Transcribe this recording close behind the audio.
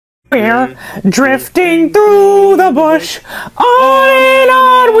We're drifting through the bush, on and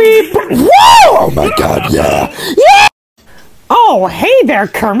on we... Whoa! Oh my god, yeah. Yeah! Oh, hey there,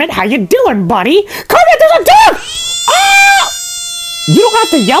 Kermit. How you doing, buddy? Kermit, there's a dog! Ah! You don't have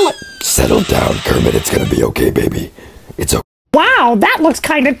to yell it. Settle down, Kermit. It's gonna be okay, baby. It's okay. Wow, that looks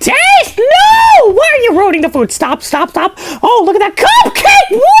kind of tasty. No! Why are you ruining the food? Stop, stop, stop. Oh, look at that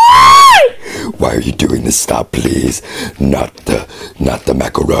cupcake! Why? Why are you doing this? Stop, please. Not the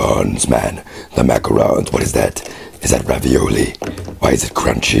macarons, man. The macarons. What is that? Is that ravioli? Why is it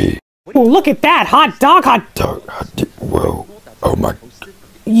crunchy? Oh, look at that. Hot dog, hot dog. Whoa. Oh my.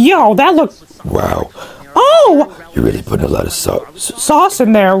 Yo, that looks... Wow. Oh! You're really putting a lot of sauce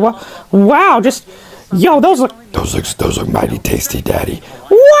in there. Wow, just... Yo, those look mighty tasty, Daddy. Wow!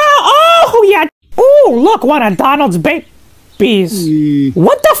 Oh, yeah. Oh, look, one of Donald's babies.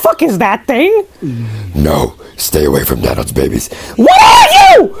 What the fuck is that thing? No, stay away from Donald's babies. What are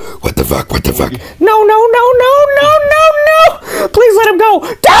you? What the fuck? What the fuck? No, no, no, no, no, no, no! Please let him go.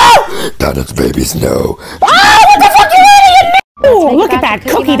 No! Donald's babies, no. Ah, what the fuck, you idiot? Oh, look at that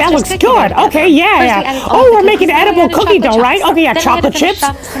cookie. That looks good. Okay, yeah. Oh, we're making edible cookie dough, right? Okay, yeah, chocolate chips.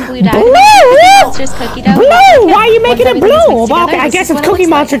 Blue! Blue! Why are you making it blue? Okay, I guess it's Cookie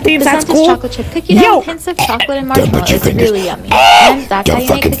Monster themed. That's cool. Yo! Don't put your fingers. Don't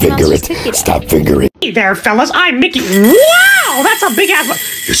fucking finger it. Stop fingering. Hey there, fellas. I'm Mickey. Wow! That's a big ass one.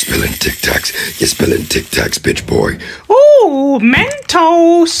 You're spilling Tic Tacs. You're spilling Tic Tacs, bitch boy. Ooh,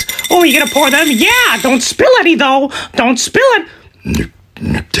 Mentos. Oh, you gonna pour them? Yeah, don't spill any, though. Don't spill it.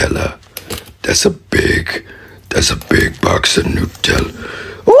 Nutella. That's a big box of Nutella.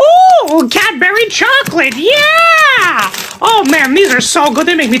 Ooh, Cadbury chocolate. Yeah. Oh, man, these are so good.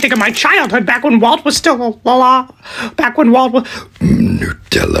 They make me think of my childhood back when Walt was still back when Walt was...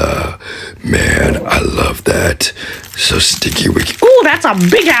 Nutella. Man, I love that. So sticky wicky. Ooh, that's a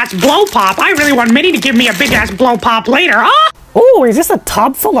big-ass blow pop. I really want Minnie to give me a big-ass blow pop later, huh? Ooh, is this a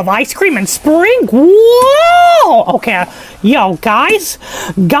tub full of ice cream and spring? Whoa! Okay, yo, guys,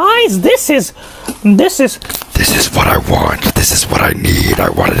 this is what I want. This is what I need. I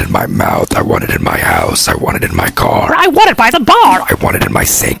want it in my mouth. I want it in my house. I want it in my car. I want it by the bar. I want it in my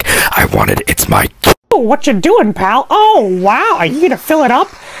sink. I want it. It's my... Oh, what you doing, pal? Oh, wow, are you gonna fill it up?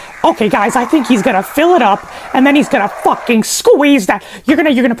 Okay, guys, I think he's gonna fill it up, and then he's gonna fucking squeeze that. You're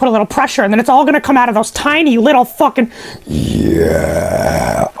gonna put a little pressure, and then it's all gonna come out of those tiny little fucking...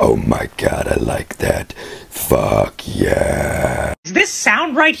 Yeah. Oh my god, I like that. Fuck yeah. Is this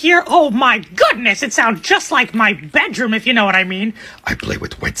sound right here? Oh my goodness, it sounds just like my bedroom, if you know what I mean. I play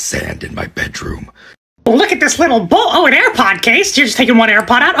with wet sand in my bedroom. Oh, look at this little bowl. Oh, an AirPod case. You're just taking one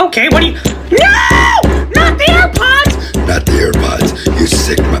AirPod out? Okay, what do you... No! Not the AirPods! Not the AirPods. You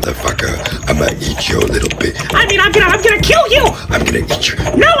sick motherfucker. I'm gonna eat your little bit. I mean, I'm gonna kill you! I'm gonna eat you.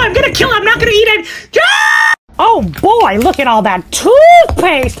 No, I'm gonna kill. I'm not gonna eat it. Ah! Oh boy, look at all that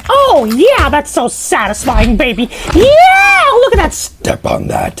toothpaste. Oh yeah, that's so satisfying, baby. Yeah, look at that. Step on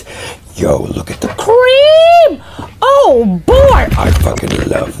that. Yo, look at the cream. Oh boy. I fucking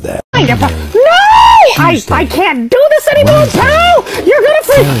love that. No! I can't do this anymore, pal! You're gonna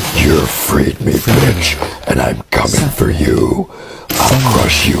free... You freed me, bitch, and I'm coming for you. I'll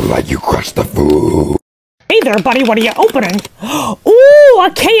crush you like you crushed the food. Hey there, buddy, what are you opening? Ooh, a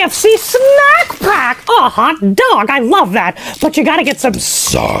KFC snack pack! Oh, hot dog, I love that. But you gotta get some...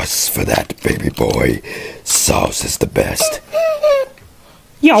 sauce for that, baby boy. Sauce is the best.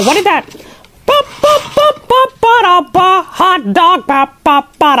 Yo, what did that... Hot dog.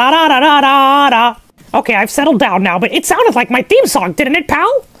 Okay, I've settled down now, but it sounded like my theme song, didn't it,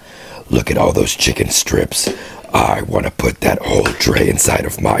 pal? Look at all those chicken strips. I want to put that whole tray inside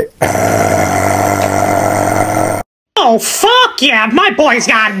of my... Oh, fuck yeah, my boy's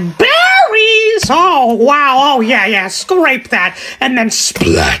got berries! Oh, wow, oh, yeah, scrape that, and then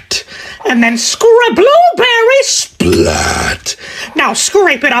splat. And then blueberry splat. Now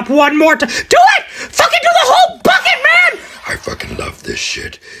scrape it up one more time. Do it! Fucking do the whole bucket, man! I fucking love this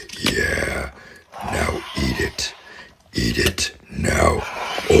shit. Yeah. Now eat it. Eat it now,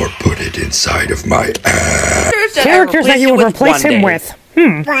 or put it inside of my ass. Characters that you would replace him with.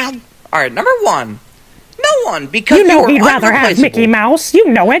 Alright, number one. No one, because you know you're he'd rather have Mickey Mouse. You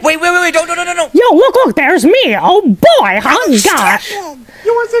know it. Wait, don't. Yo, look, there's me. Oh boy, oh gosh. You want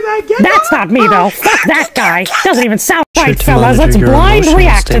to say that again? That's not me though. Fuck that guy. Doesn't even sound right, fellas. Let's blind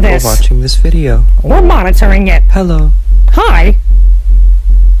react to this. Watching this video. We're monitoring it. Hello. Hi.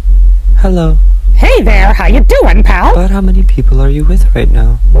 Hello. Hey there, how you doing, pal? About how many people are you with right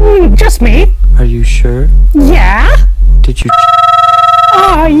now? Just me. Are you sure? Yeah. Did you...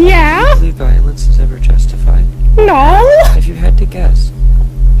 yeah. Do you believe violence is ever justified? No. If you had to guess,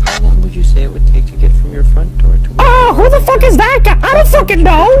 how long fucking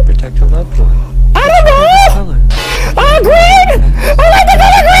know. Protect a loved one. I don't know. Color. Green. I like the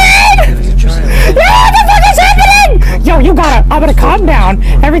color green. There's a child. Yeah, what the fuck is happening? Yo, I'm gonna calm down.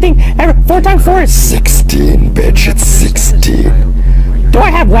 4 times 4 is 16, bitch. It's 16. Do I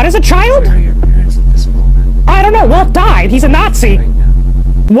have what as a child? I don't know. Walt died. He's a Nazi.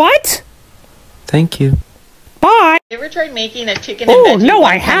 What? Thank you. Bye. You ever tried making a chicken and Oh, veggie no,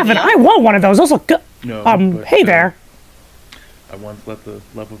 I wonton haven't. meal? I want one of those. Those look good. No, but, Hey there. I once let the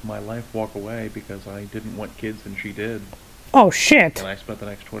love of my life walk away because I didn't want kids and she did. Oh, shit. And I spent the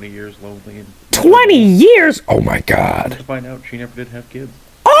next 20 years lonely and 20 years? Oh my god. to find out she never did have kids.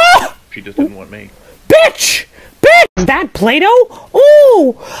 Oh! She just didn't want me. Bitch! Bitch! That Play-Doh?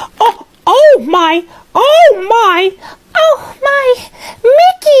 Ooh! Oh my! Oh my! Oh my!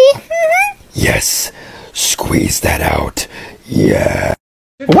 Mickey! Yes. Squeeze that out. Yeah.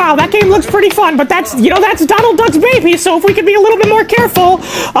 Wow, that game looks pretty fun, but that's Donald Duck's baby, so if we could be a little bit more careful,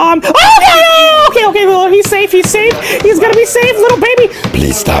 okay, well, he's safe, he's gonna be safe, little baby.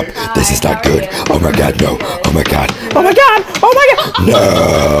 Please stop. This is not good. Oh my god, no. Oh my god. Oh my god, No.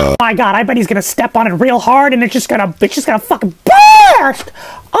 oh my god, I bet he's gonna step on it real hard and it's just gonna fucking burst.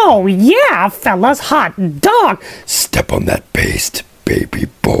 Oh yeah, fellas, hot dog. Step on that paste, baby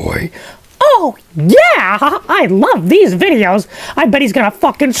boy. Oh, yeah! I love these videos. I bet he's gonna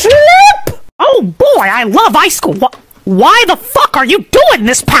fucking slip! Oh boy, I love ice school. Why the fuck are you doing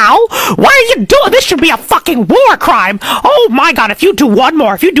this, pal? Why are you doing this? Should be a fucking war crime. Oh my god, if you do one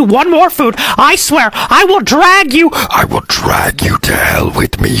more food, I swear, I will drag you. I will drag you to hell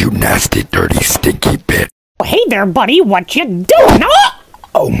with me, you nasty, dirty, stinky bitch. Hey there, buddy, what you doing?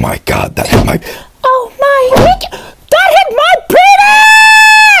 Oh my god, that hit my... Oh my... That hit my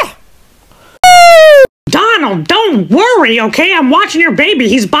penis! Donald, don't worry, okay? I'm watching your baby.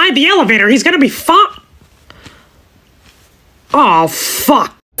 He's by the elevator. He's gonna be fine. Oh,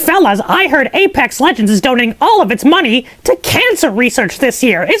 fuck. Fellas, I heard Apex Legends is donating all of its money to cancer research this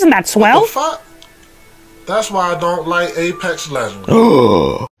year. Isn't that swell? What the fuck? That's why I don't like Apex Legends.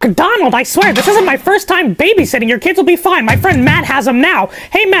 Donald, I swear, this isn't my first time babysitting. Your kids will be fine. My friend Matt has them now.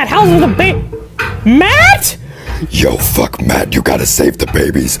 Hey, Matt, how's the baby? Matt? Yo, fuck, Matt, you gotta save the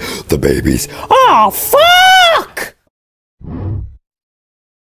babies. The babies. Oh, fuck!